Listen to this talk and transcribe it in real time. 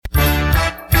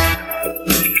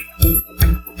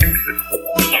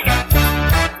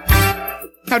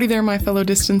Howdy there, my fellow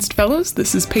distanced fellows.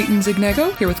 This is Peyton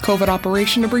Zignego, here with COVID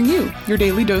Operation to bring you your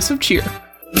daily dose of cheer.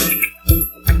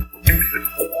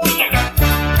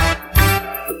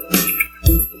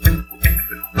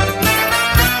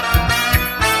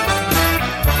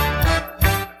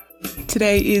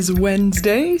 Today is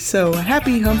Wednesday, so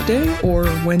happy hump day, or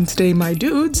Wednesday my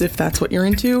dudes, if that's what you're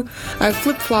into. I've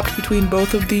flip-flopped between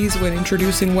both of these when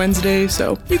introducing Wednesday,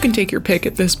 so you can take your pick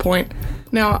at this point.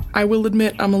 Now, I will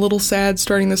admit I'm a little sad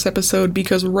starting this episode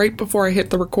because right before I hit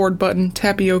the record button,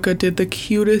 Tapioca did the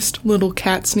cutest little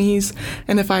cat sneeze,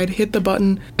 and if I had hit the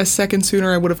button a second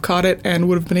sooner I would have caught it and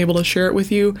would have been able to share it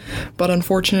with you, but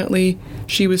unfortunately,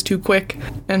 she was too quick,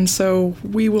 and so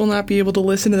we will not be able to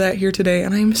listen to that here today,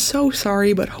 and I'm so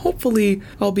sorry, but hopefully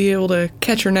I'll be able to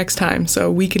catch her next time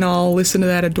so we can all listen to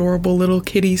that adorable little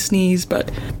kitty sneeze, but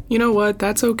you know what,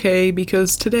 that's okay,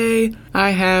 because today I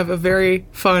have a very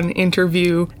fun interview.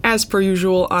 As per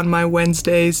usual on my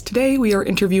Wednesdays, today we are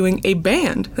interviewing a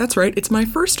band. That's right, it's my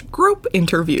first group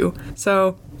interview.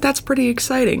 So that's pretty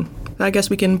exciting. I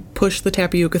guess we can push the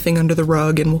Tapioca thing under the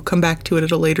rug and we'll come back to it at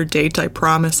a later date. I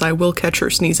promise I will catch her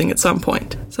sneezing at some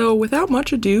point. So without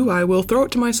much ado, I will throw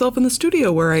it to myself in the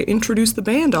studio where I introduce the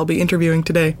band I'll be interviewing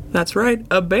today. That's right,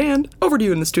 a band. Over to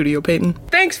you in the studio, Peyton.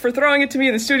 Thanks for throwing it to me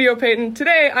in the studio, Peyton.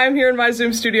 Today I'm here in my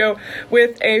Zoom studio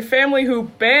with a family who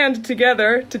band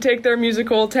together to take their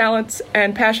musical talents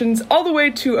and passions all the way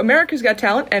to America's Got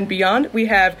Talent and beyond. We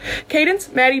have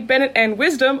Cadence, Maddie, Bennett, and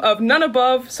Wisdom of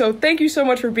NUNNABOVE. So thank you so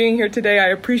much for being here today. I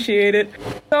appreciate it.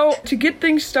 So to get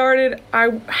things started,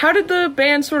 how did the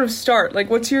band sort of start? Like,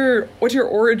 what's your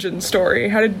origin story?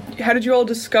 How did you all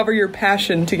discover your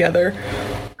passion together?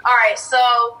 All right, so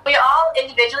we all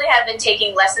individually have been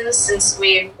taking lessons since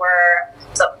we were.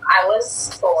 So I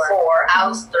was four. I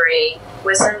was 3.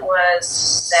 Wisdom was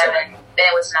 7. Ben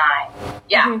was 9.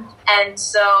 Yeah, and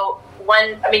so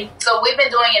we've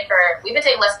been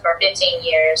taking lessons for 15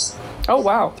 years. Oh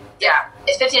wow. Yeah,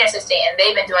 it's 15 or 16, and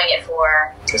they've been doing it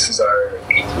for... This is our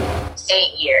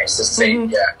 8 years. This is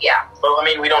 8, yeah. But,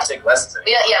 we don't take lessons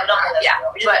anymore. We don't take lessons. Yeah,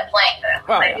 we just been playing them.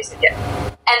 Oh, playing music,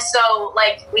 And so,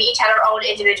 we each had our own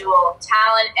individual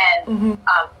talent and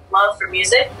love for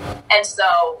music. And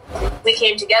so, we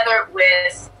came together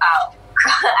with...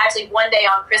 actually, one day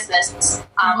on Christmas,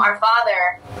 our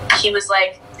father, he was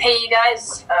like, hey, you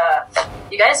guys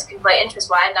can play instruments.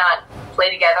 Why not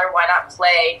play together? Why not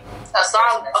play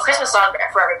a Christmas song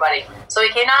for everybody? So we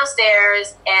came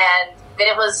downstairs, and then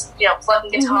it was,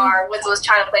 plucking guitar. Winslow was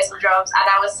trying to play some drums, and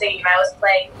I was singing.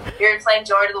 We were playing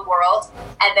Joy to the World,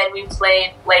 and then we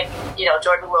played,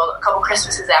 Joy to the World a couple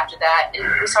Christmases after that, and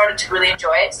we started to really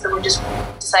enjoy it, so we just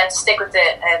decided to stick with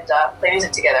it and play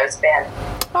music together as a band.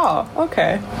 Oh,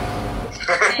 okay.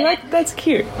 That's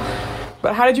cute.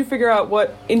 But how did you figure out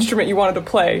what instrument you wanted to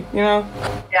play, Yeah.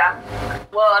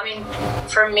 Well,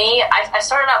 for me, I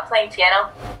started out playing piano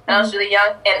when I was really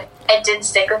young, and it didn't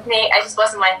stick with me. It just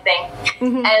wasn't my thing.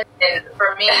 And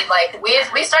for me,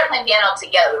 we started playing piano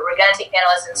together. We were going to take piano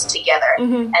lessons together.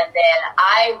 And then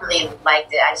I really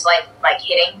liked it. I just like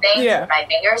hitting things with my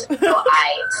fingers. So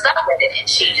I stuck with it, and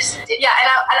she just did. Yeah,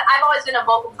 and I've always been a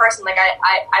vocal person.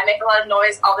 I make a lot of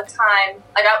noise all the time.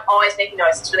 I'm always making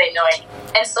noise. It's really annoying.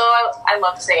 And so I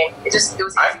loved singing. It was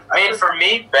easy. For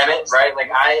me, Bennett, right?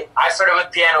 I started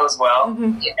with piano as well,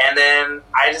 and then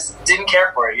I just didn't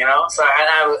care for it, So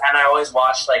I always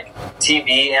watched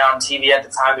TV, and on TV at the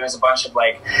time there was a bunch of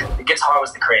the guitar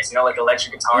was the craze,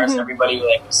 electric guitars. Everybody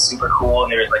was super cool,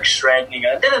 and they were shredding.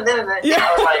 I was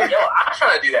like, yo, I'm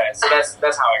trying to do that. So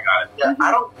that's how I got it. Yeah,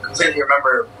 I don't completely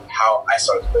remember how I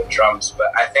started to play drums, but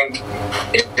I think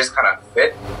it just kind of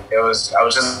fit. I was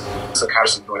just the kind of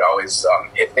person who would always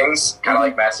hit things, kind of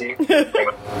like Matthew,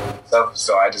 stuff.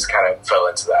 So I just kind of fell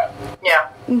into that. Yeah.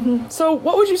 So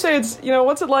what would you say it's,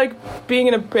 what's it like being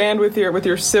in a band with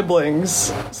your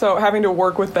siblings? So having to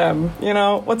work with them,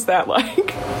 what's that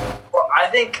like? Well, I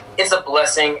think it's a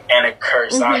blessing and a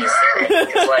curse, honestly.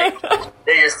 It's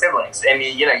they're your siblings, and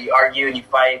you argue and you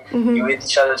fight. You're with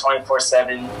each other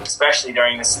 24/7, especially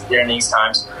during these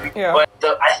times. Yeah.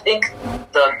 But I think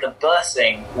the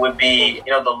blessing would be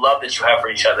the love that you have for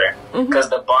each other, because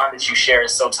the bond that you share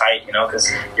is so tight.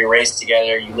 Because you're raised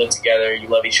together, you live together, you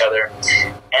love each other,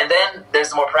 and then there's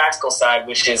the more practical side,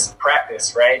 which is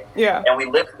practice, right? Yeah. And we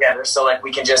live together, so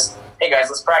we can just hey guys,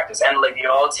 let's practice. And like,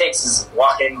 all it takes is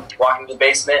walking to the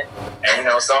basement,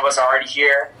 and some of us are already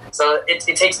here. So it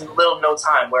takes no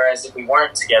time. Whereas if we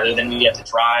weren't together, then we have to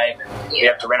drive, and we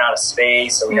have to rent out a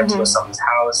space, or we have to go to someone's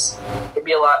house. It'd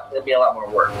be a lot more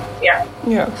work. Yeah.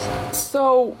 Yeah.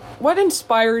 So what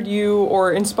inspired you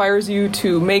or inspires you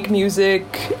to make music,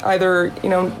 either,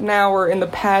 now or in the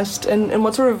past, and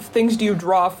what sort of things do you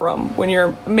draw from when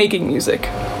you're making music?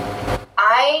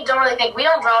 I don't really think we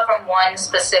don't draw from one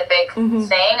specific thing.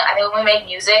 I think when we make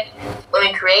music, when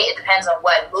we create, it depends on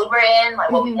what mood we're in,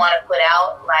 like what we want to put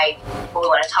out, like what we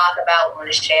want to talk about, what we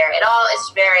want to share. It all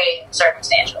is very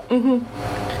circumstantial.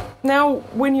 Now,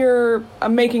 when you're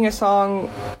making a song,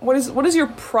 what is your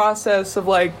process of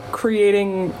like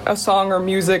creating a song or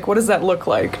music? What does that look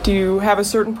like? Do you have a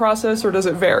certain process, or does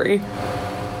it vary?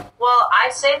 Well,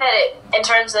 I'd say that in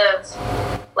terms of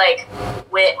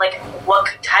what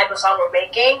type of song we're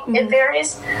making, it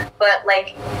varies. But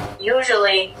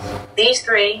usually these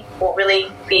three will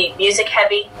really be music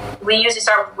heavy. We usually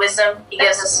start with Wisdom. He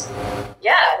gives us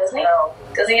doesn't he? No.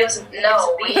 Does he give us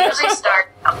we usually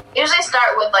start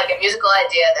with a musical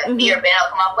idea that me or Ben will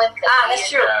come up with. That's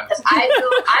true. Because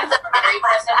I'm the theory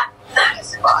person.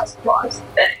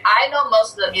 I know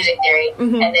most of the music theory,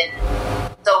 and then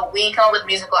so we come up with a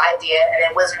musical idea, and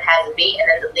then Wisdom has a beat, and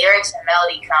then the lyrics and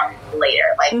melody come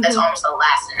later. That's almost the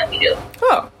last thing that we do.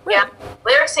 Oh, right. Yeah.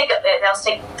 Lyrics take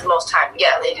the most time.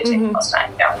 Yeah, they do take the most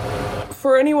time. Yeah.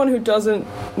 For anyone who doesn't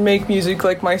make music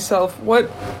like myself, what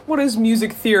is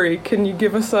music theory? Can you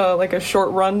give us a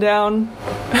short rundown?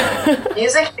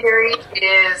 Music theory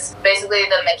is basically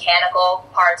the mechanical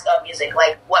parts of music,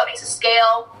 like what makes a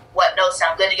scale, what notes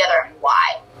sound good together, and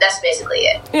why. That's basically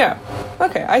it. Yeah.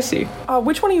 Okay, I see.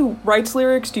 Which one of you writes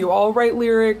lyrics? Do you all write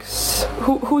lyrics?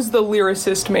 Who's the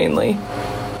lyricist mainly?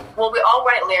 Well, we all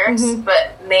write lyrics,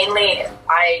 but mainly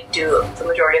I do the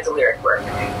majority of the lyric work.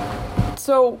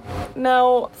 So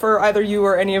now, for either you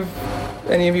or any of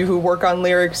you who work on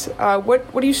lyrics,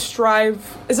 what do you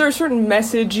strive? Is there a certain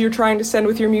message you're trying to send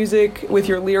with your music, with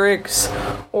your lyrics,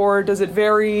 or does it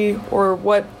vary? Or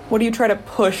what do you try to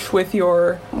push with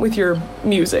your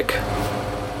music?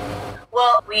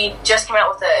 Well, we just came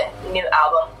out with a new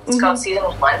album. It's called Season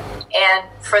 1. And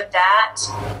for that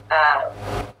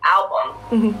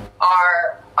album,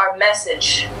 our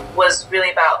message was really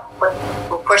about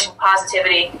we're pushing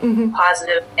positivity,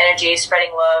 positive energy,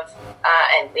 spreading love,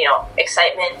 and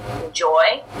excitement and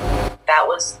joy. That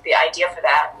was the idea for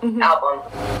that album.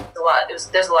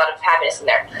 There's a lot of happiness in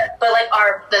there. But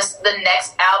the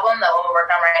next album, the one we're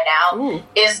working on right now,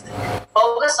 is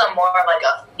focused on more of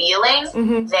a feeling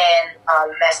than a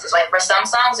message. Like for some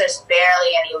songs, there's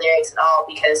barely any lyrics at all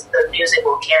because the music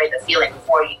will carry the feeling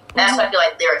for you. And that's why I feel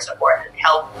like lyrics are important to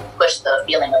help push the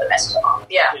feeling of the message along.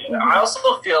 Yeah. I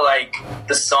also feel like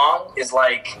the song is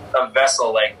like a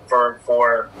vessel,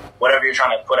 for whatever you're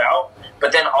trying to put out.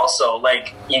 But then also,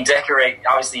 you decorate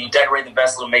the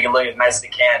vessel to make it look as nice as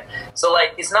it can. So,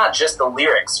 it's not just the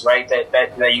lyrics, right,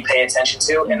 that you pay attention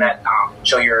to and that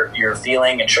show your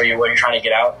feeling and show you what you're trying to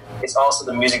get out. It's also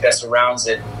the music that surrounds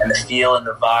it and the feel and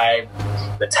the vibe,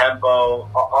 the tempo,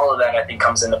 all of that, I think,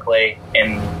 comes into play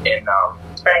in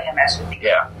spreading a message.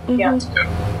 Yeah. Yeah.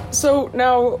 So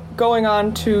now, going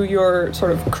on to your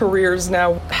sort of careers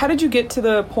now, how did you get to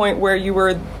the point where you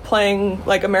were playing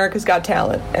America's Got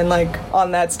Talent and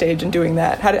on that stage and doing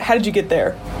that? How did you get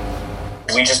there?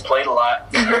 We just played a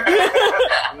lot.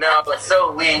 No, but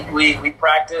so we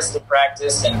practiced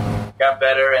and got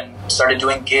better and started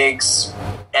doing gigs.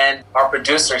 And our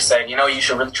producer said, you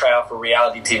should really try out for a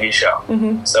reality TV show.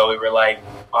 So we were like,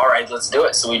 all right, let's do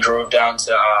it. So we drove down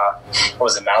to, what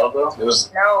was it, Malibu? It was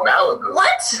Malibu.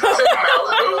 What? Was it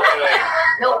Malibu?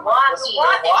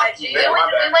 Milwaukee. We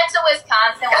went to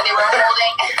Wisconsin where they were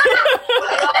holding.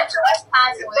 We went to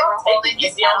Wisconsin when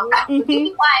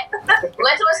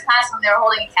they were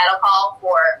holding a cattle call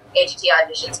for AGT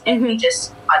auditions, and we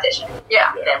just auditioned.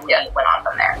 Yeah. Then we went on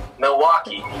from there.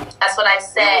 Milwaukee. That's what I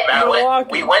said.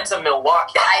 We went to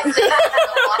Milwaukee. I said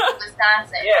Milwaukee,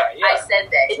 Wisconsin. Yeah. I said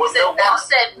that. You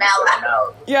said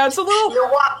Malibu. Yeah, it's a little.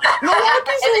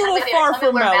 Milwaukee's a little far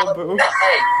from Malibu.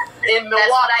 Hey, in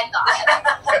Milwaukee.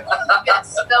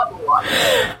 That's what I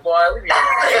thought. Boy,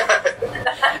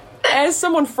 As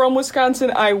someone from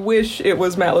Wisconsin, I wish it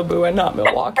was Malibu and not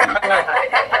Milwaukee. But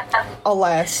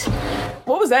alas.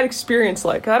 What was that experience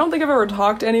like? I don't think I've ever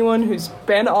talked to anyone who's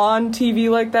been on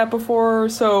TV like that before.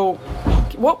 So,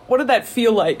 what did that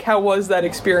feel like? How was that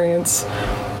experience?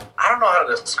 I don't know how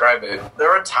to describe it. There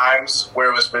were times where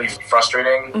it was really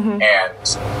frustrating, and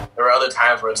there There are other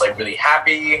times where it's like really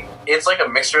happy. It's like a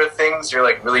mixture of things. You're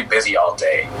like really busy all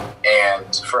day.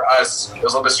 And for us, it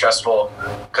was a little bit stressful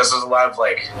because there's a lot of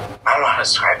like, I don't know how to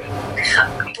describe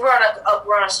it. We're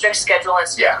on a strict schedule and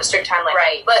a strict timeline.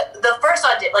 Right. But the first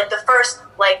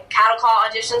cattle call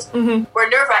auditions were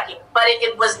nerve-wracking, but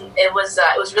it was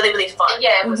really, really fun.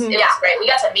 Yeah, it was great. We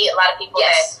got to meet a lot of people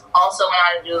that also went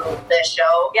on to do the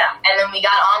show. Yeah. And then we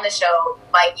got on the show,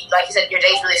 like you said, your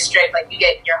day's really strict. Like, you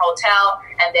get your hotel,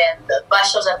 and then the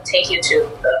bus shows up to take you to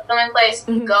the filming place.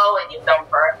 You go and you film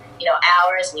for,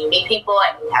 hours, and you meet people,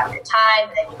 and you have a good time,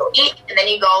 and then you go eat, and then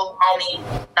you go home,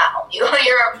 you go to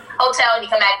your hotel, and you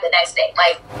come back the next day.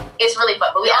 Like, it's really fun.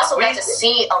 But we also got to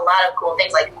see a lot of cool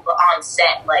things, like on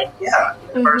set, like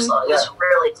Universal. It was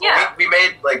really cool. Yeah. We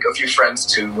made like a few friends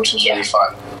too, which was really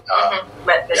fun.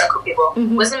 Met some cool people.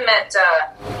 Wasn't met,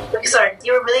 sorry,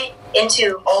 you were really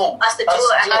into Us the Duo. Oh,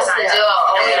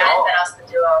 Yeah, Us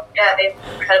the Duo. Yeah, they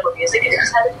have incredible music. They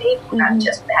just had a baby. Not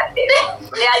just had a baby.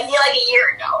 like a year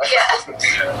ago.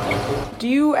 Yeah. Do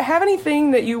you have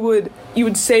anything that you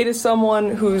would say to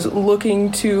someone who's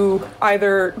looking to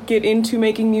either get into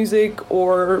making music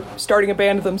or starting a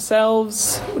band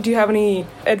themselves? Do you have any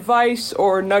advice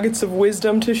or nuggets of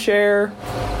wisdom to share?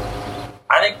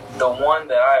 I think the one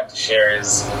that I have to share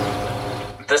is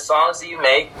the songs that you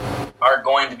make are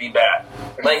going to be bad.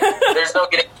 Like, there's no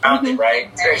getting around it,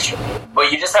 right?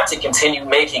 But you just have to continue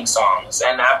making songs,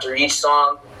 and after each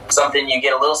song, you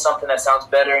get a little something that sounds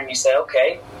better, and you say,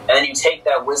 okay, and then you take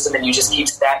that wisdom and you just keep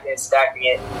stacking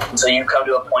it until you come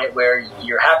to a point where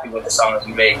you're happy with the song that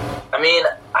you make. I mean,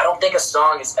 I don't think a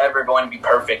song is ever going to be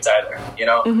perfect either, You're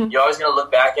always going to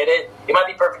look back at it. It might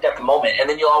be perfect at the moment, and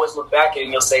then you'll always look back at it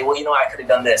and you'll say, well, I could have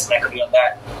done this and I could have done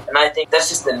that. And I think that's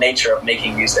just the nature of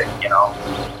making music,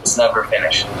 It's never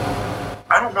finished.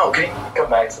 I don't know. Can you come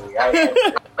back to me?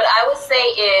 What I would say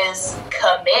is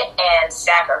commit and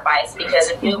sacrifice, because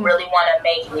if you really want to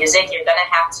make music, you're going to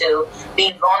have to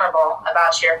be vulnerable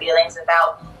about your feelings,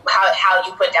 about how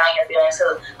you put down your feelings. So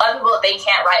a lot of people, they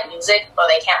can't write music, or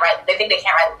they think they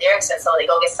can't write the lyrics, and so they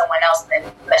go get someone else, and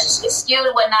then the message gets skewed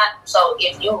and whatnot. So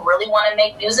if you really want to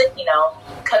make music,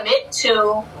 commit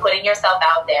to putting yourself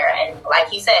out there. And like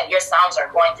he said, your songs are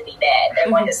going to be bad. They're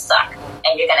going to suck,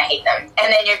 and you're going to hate them.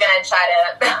 And then you're going to try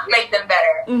to make them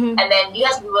better. And then you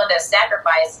have to be willing to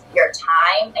sacrifice your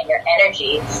time and your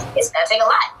energy. It's going to take a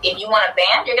lot. If you want a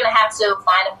band, you're going to have to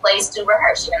find a place to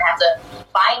rehearse. You're going to have to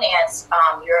finance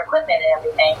your equipment and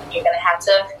everything. You're going to have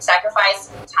to sacrifice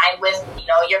time with,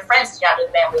 your friends to do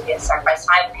the band with you. Sacrifice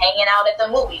time hanging out at the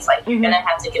movies. Like, you're going to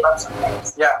have to give up some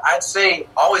things. Yeah, I'd say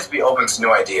always be open to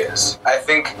new ideas. I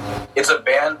think it's a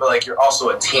band, but like, you're also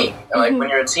a team. And like, when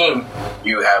you're a team,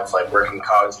 you have like working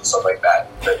cogs and stuff like that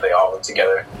they all work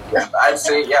together. I'd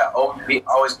say,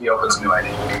 always be open to new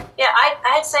ideas. Yeah,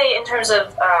 I'd say in terms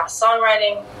of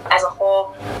songwriting as a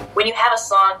whole, when you have a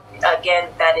song, again,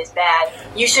 that is bad,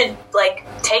 you should like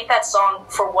take that song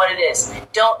for what it is.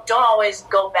 Don't always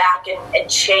go back and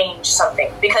change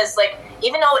something, because like,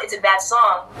 even though it's a bad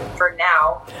song for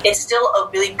now, it's still a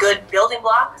really good building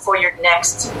block for your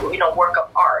next, work of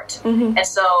art. And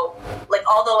so, like,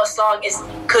 although a song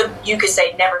you could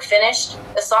say never finished,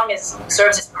 the song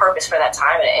serves its purpose for that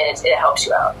time, and it helps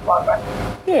you out long run.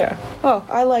 Yeah. Oh,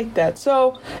 I like that.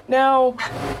 So now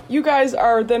you guys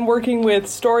are then working with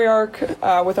Story Arc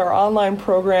with our online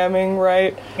programming,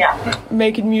 right? Yeah.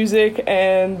 Making music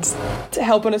and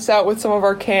helping us out with some of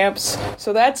our camps.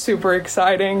 So that's super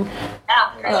exciting.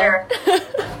 Yeah, for sure.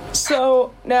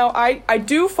 So now I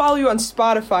do follow you on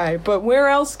Spotify, but where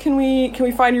else can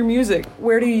we find your music?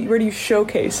 Where do you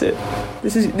showcase it?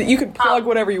 You can plug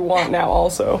whatever you want now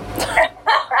also.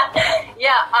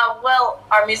 Yeah, well,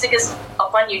 our music is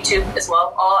up on YouTube as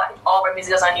well. All of our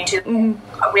music is on YouTube.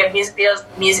 We have music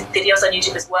videos on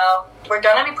YouTube as well. We're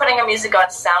going to be putting our music on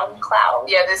SoundCloud.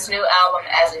 Yeah, this new album,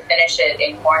 as we finish it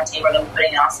in quarantine, we're going to be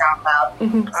putting it on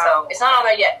SoundCloud. So it's not on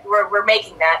there yet. We're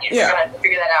making that. We're going to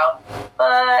figure that out.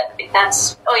 But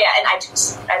that's... Oh, yeah, and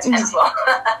iTunes as well.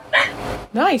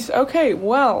 Nice. Okay,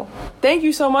 well, thank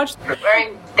you so much.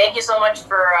 Thank you so much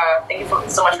for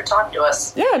talking to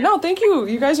us. Yeah, no, thank you.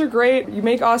 You guys are great. You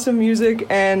make awesome music,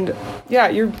 and yeah,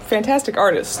 you're fantastic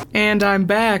artists. And I'm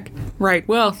back. Right,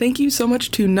 well, thank you so much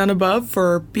to NUNNABOVE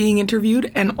for being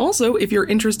interviewed, and also, if you're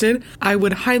interested, I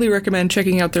would highly recommend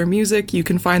checking out their music. You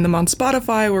can find them on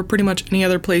Spotify or pretty much any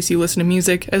other place you listen to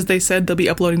music. As they said, they'll be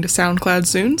uploading to SoundCloud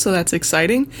soon, so that's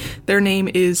exciting. Their name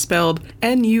is spelled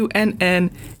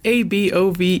NUNNABOVE,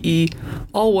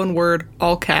 all one word,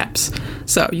 all caps.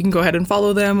 So you can go ahead and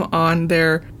follow them on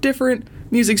their different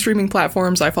music streaming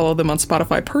platforms. I follow them on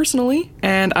Spotify personally,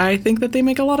 and I think that they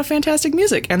make a lot of fantastic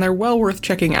music, and they're well worth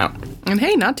checking out. And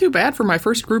hey, not too bad for my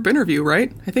first group interview,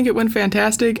 right? I think it went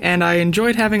fantastic, and I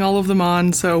enjoyed having all of them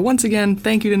on, so once again,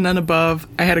 thank you to None Above.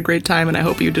 I had a great time, and I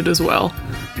hope you did as well.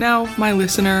 Now, my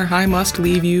listener, I must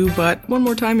leave you, but one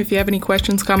more time, if you have any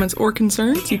questions, comments, or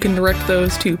concerns, you can direct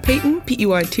those to Peyton,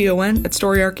 Peyton, at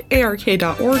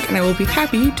storyarc.org, and I will be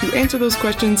happy to answer those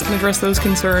questions and address those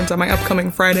concerns on my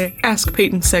upcoming Friday Ask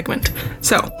Peyton segment.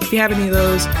 So, if you have any of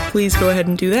those, please go ahead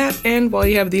and do that, and while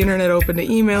you have the internet open to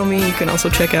email me, you can also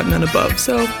check out None Above.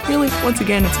 So, really, once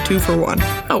again, it's a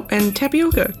 2-for-1. Oh, and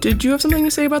Tapioca, did you have something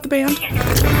to say about the band?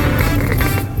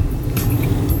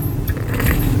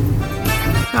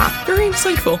 Very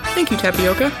insightful. Thank you,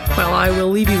 Tapioca. Well, I will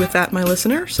leave you with that, my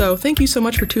listener, so thank you so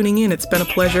much for tuning in. It's been a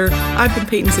pleasure. I've been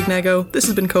Peyton Signego. This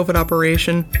has been COVID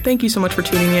Operation. Thank you so much for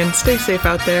tuning in. Stay safe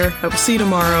out there. I will see you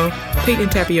tomorrow. Peyton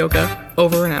and Tapioca,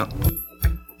 over and out.